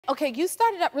Okay, you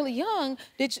started out really young.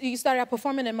 You started out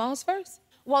performing in malls first?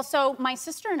 Well, so my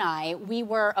sister and I, we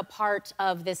were a part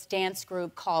of this dance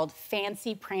group called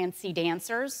Fancy Prancy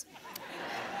Dancers.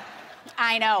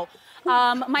 I know.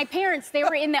 My parents, they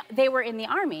were in the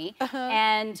Army,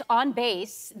 and on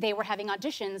base, they were having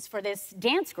auditions for this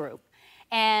dance group.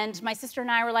 And my sister and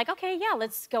I were like, okay, yeah,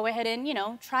 let's go ahead and, you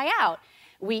know, try out.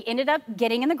 We ended up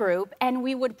getting in the group, and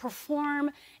we would perform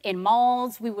in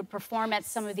malls. We would perform at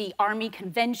some of the Army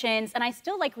conventions, and I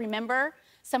still, like, remember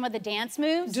some of the dance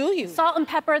moves. Do you? Salt and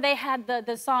Pepper, they had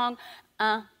the song, See,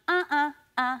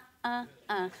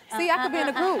 I could be in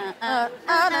a group.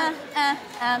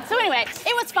 So anyway,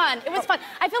 it was fun. It was fun.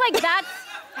 I feel like that's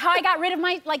how I got rid of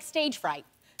my, like, stage fright.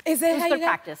 Is that how you got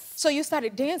practice? So you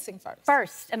started dancing first?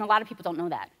 First, and a lot of people don't know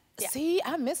that. Yeah. See,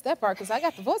 I missed that part because I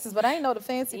got the voices, but I didn't know the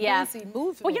fancy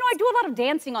movements. Well, you know, I do a lot of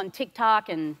dancing on TikTok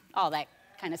and all that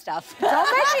kind of stuff. Don't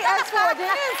make me ask for a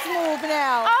dance move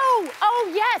now.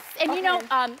 Oh, yes. And you know,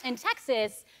 in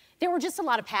Texas, there were just a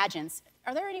lot of pageants.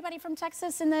 Are there anybody from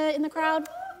Texas in the crowd?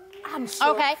 I'm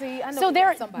sure. Okay. See, I know so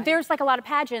there's like a lot of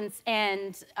pageants,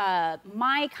 and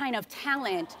my kind of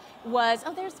talent was,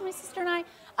 oh, there's my sister and I.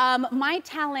 My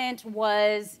talent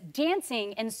was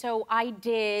dancing, and so I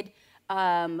did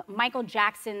Michael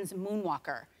Jackson's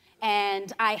Moonwalker.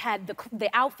 And I had the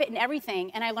outfit and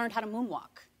everything, and I learned how to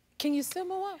moonwalk. Can you still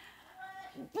moonwalk?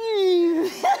 You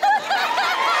set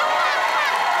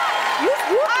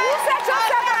yourself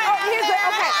up. Oh, here's the,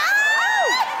 okay. Oh,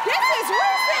 this is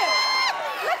recent.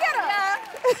 Look at her.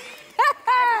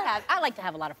 I like to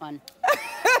have a lot of fun.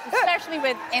 Especially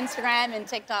with Instagram and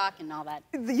TikTok and all that.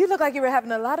 You look like you were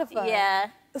having a lot of fun.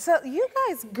 Yeah. So you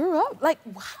guys grew up, like,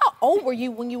 how old were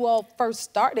you when you all first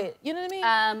started? You know what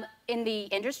I mean? In the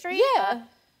industry? Yeah.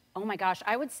 Oh my gosh,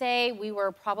 I would say we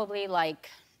were probably like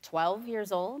 12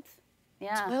 years old.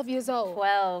 Yeah. 12 years old.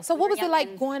 12. So what was it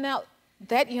like going out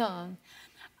that young?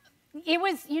 It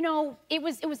was, you know, it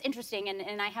was interesting,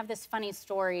 and I have this funny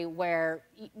story where,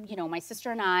 you know, my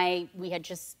sister and I, we had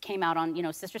just came out on, you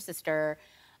know, Sister Sister.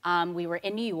 We were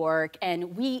in New York,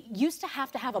 and we used to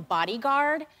have a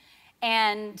bodyguard,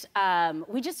 and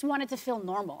we just wanted to feel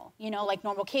normal, you know, like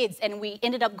normal kids, and we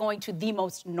ended up going to the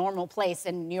most normal place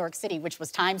in New York City, which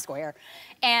was Times Square.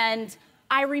 And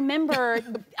I remember,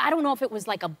 I don't know if it was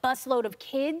like a busload of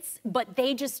kids, but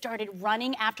they just started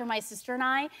running after my sister and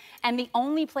I, and the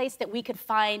only place that we could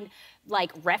find,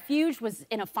 like, refuge was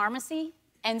in a pharmacy.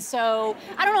 And so,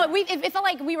 I don't know, it felt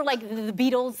like we were like the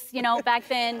Beatles, you know, back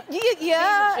then.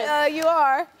 Yeah, you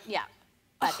are. Yeah,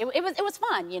 but it was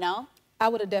fun, you know? I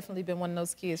would have definitely been one of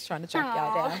those kids trying to track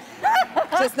y'all down.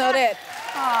 Just know that.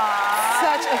 Aww.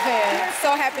 Such a fan.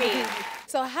 So happy to meet you.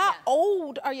 So how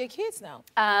old are your kids now?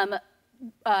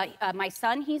 My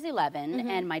son, he's 11,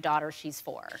 and my daughter, she's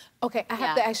 4. Okay, I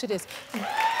have to ask you this.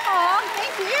 Aw,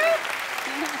 thank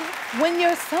you. When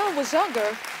your son was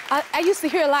younger, I used to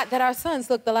hear a lot that our sons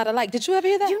looked a lot alike. Did you ever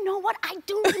hear that? You know what? I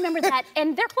do remember that,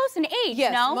 and they're close in age,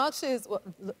 yes, you know? Munch is, well,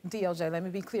 DOJ, let me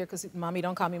be clear, because Mommy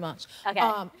don't call me Munch. Okay.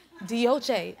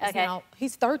 DOJ is now,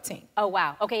 he's 13. Oh,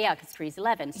 wow. Okay, yeah, because Tree's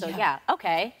 11, so yeah,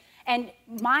 okay. And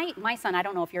my son, I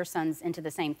don't know if your son's into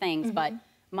the same things, but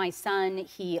my son,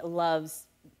 he loves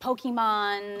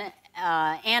Pokemon,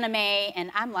 anime,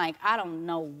 and I'm like, I don't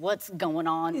know what's going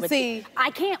on. I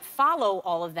can't follow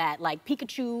all of that. Like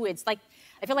Pikachu, it's like,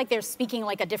 I feel like they're speaking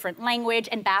like a different language,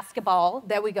 and basketball.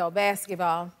 There we go,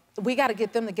 basketball. We got to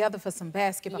get them together for some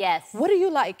basketball. Yes. What do you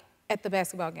like at the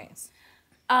basketball games?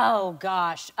 Oh,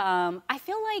 gosh. I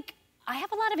feel like I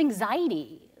have a lot of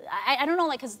anxiety. I don't know,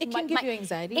 like, because it can give you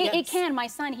anxiety. It can. My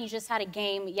son, he just had a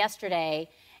game yesterday,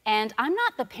 and I'm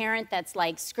not the parent that's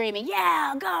like screaming,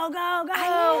 yeah, go, go, go.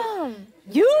 I am.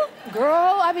 You?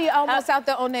 Girl, I be almost out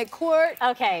there on that court.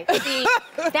 Okay, see,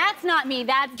 that's not me.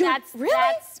 That's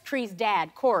Cree's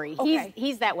dad, Corey. Okay.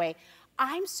 He's that way.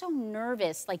 I'm so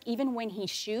nervous, like even when he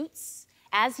shoots,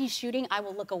 as he's shooting, I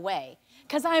will look away.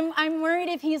 Because I'm worried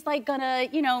if he's like gonna,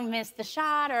 you know, miss the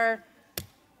shot or...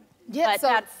 Yeah, but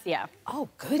that's, yeah. Oh,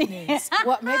 goodness.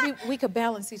 Well, maybe we could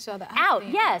balance each other out.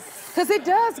 Yes. Because it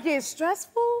does get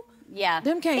stressful. Yeah.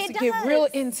 Them games get real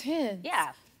intense.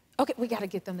 Yeah. Okay, we got to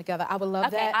get them together. I would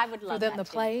love that. I would love for them that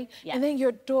to play. Yeah. And then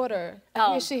your daughter,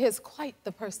 I hear she has quite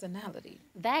the personality.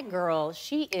 That girl,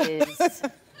 she is...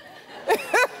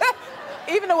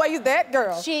 Even the way you that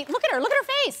girl. Look at her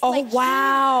face. Oh, like,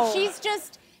 wow. She's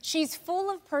just, She's full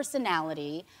of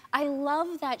personality. I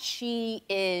love that she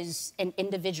is an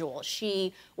individual.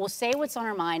 She will say what's on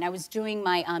her mind. I was doing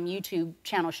my YouTube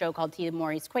channel show called Tia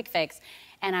Mowry's Quick Fix,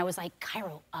 and I was like,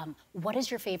 Cairo, what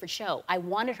is your favorite show? I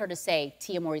wanted her to say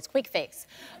Tia Mowry's Quick Fix,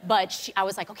 but I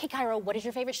was like, okay, Cairo, what is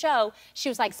your favorite show? She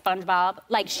was like, SpongeBob.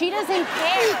 Like, she doesn't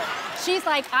care. She's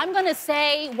like, I'm gonna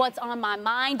say what's on my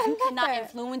mind. You cannot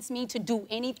influence me to do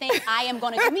anything. I am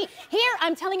gonna do me. Here,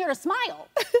 I'm telling her to smile,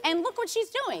 and look what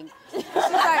she's doing. She's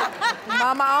like,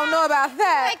 Mama, I don't know about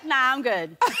that. Like, nah, I'm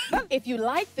good. If you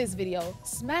like this video,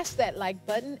 smash that like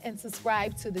button and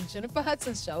subscribe to the Jennifer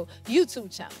Hudson Show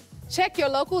YouTube channel. Check your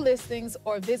local listings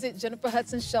or visit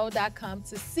jenniferhudsonshow.com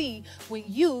to see when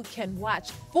you can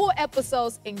watch full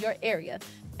episodes in your area.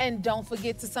 And don't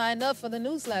forget to sign up for the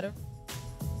newsletter.